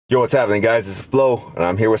Yo, what's happening, guys? This is Flo, and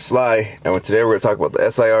I'm here with Sly, and today we're going to talk about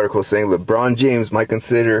the SI article saying LeBron James might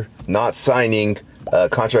consider not signing a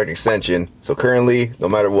contract extension. So currently, no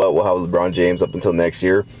matter what, we'll have LeBron James up until next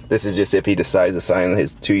year. This is just if he decides to sign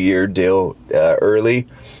his 2-year deal early,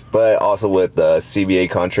 but also with the CBA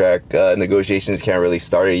contract negotiations can't really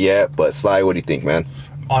start it yet. But Sly, what do you think, man?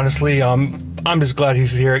 Honestly, I'm just glad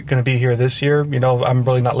he's going to be here this year. You know, I'm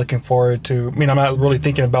really not looking forward to, I'm not really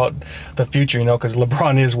thinking about the future, you know, because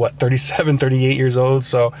LeBron is, 37, 38 years old.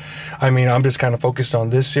 So, I'm just kind of focused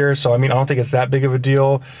on this year. So, I don't think it's that big of a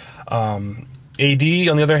deal. AD,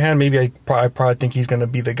 on the other hand, maybe I probably think he's going to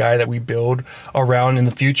be the guy that we build around in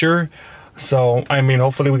the future. So,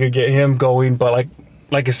 hopefully we could get him going. But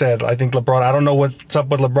like I said, I think LeBron, I don't know what's up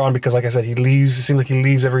with LeBron because, like I said, he leaves. It seems like he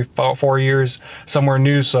leaves every 4 years somewhere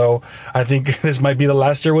new. So I think this might be the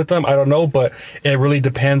last year with him. I don't know, but it really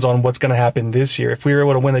depends on what's going to happen this year. If we were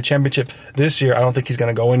able to win the championship this year, I don't think he's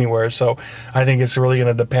going to go anywhere. So I think it's really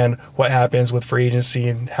going to depend what happens with free agency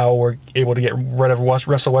and how we're able to get rid of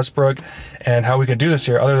Russell Westbrook and how we can do this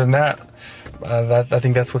year. Other than that, I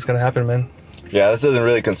think that's what's going to happen, man. Yeah, this doesn't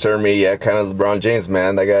really concern me. Yeah, kind of LeBron James,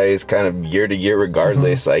 man. That guy is kind of year to year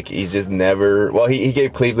regardless. Like, he's just never... Well, he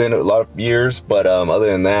gave Cleveland a lot of years, but other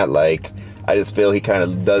than that, I just feel he kind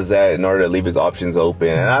of does that in order to leave his options open.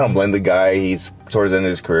 And I don't blame the guy. He's towards the end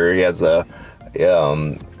of his career. He has the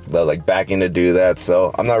backing to do that.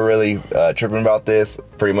 So I'm not really tripping about this.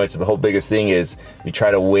 Pretty much the whole biggest thing is we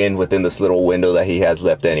try to win within this little window that he has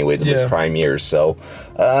left anyways of his prime years. So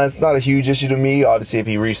it's not a huge issue to me. Obviously, if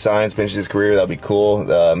he re-signs, finishes his career, that'll be cool.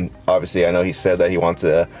 Obviously, I know he said that he wants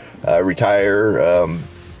to retire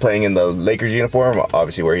playing in the Lakers uniform.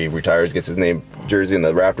 Obviously, where he retires, gets his name jersey in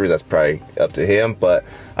the Raptors, that's probably up to him. But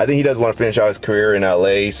I think he does want to finish out his career in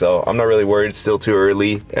LA, so I'm not really worried. It's still too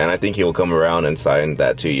early, and I think he will come around and sign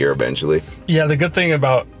that 2-year eventually. Yeah, the good thing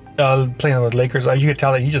about playing with Lakers, you could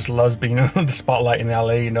tell that he just loves being in the spotlight in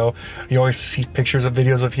LA. You know, you always see pictures of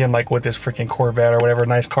videos of him with this freaking Corvette or whatever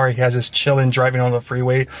nice car he has, just chilling, driving on the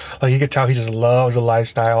freeway. You could tell he just loves the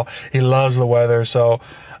lifestyle. He loves the weather. So,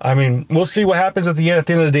 we'll see what happens at the end. At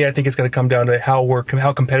the end of the day, I think it's going to come down to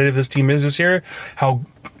how competitive this team is this year. How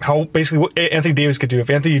basically what Anthony Davis could do. If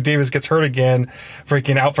Anthony Davis gets hurt again,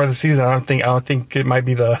 freaking out for the season, I don't think it might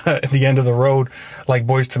be the end of the road, like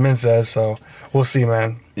Boyz II Men says. So we'll see,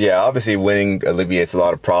 man. Yeah, obviously winning alleviates a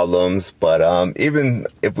lot of problems, but even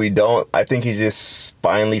if we don't, I think he's just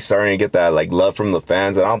finally starting to get that love from the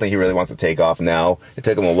fans. And I don't think he really wants to take off now. It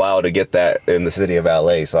took him a while to get that in the city of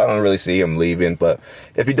LA, so I don't really see him leaving. But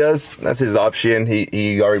if he does, that's his option.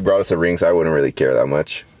 He already brought us a ring, so I wouldn't really care that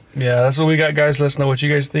much. Yeah, that's what we got, guys. Let us know what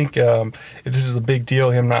you guys think. If this is a big deal,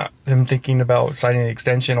 him thinking about signing the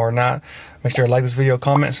extension or not. Make sure to like this video,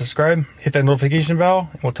 comment, subscribe, hit that notification bell,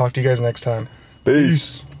 and we'll talk to you guys next time.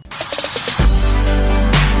 Peace.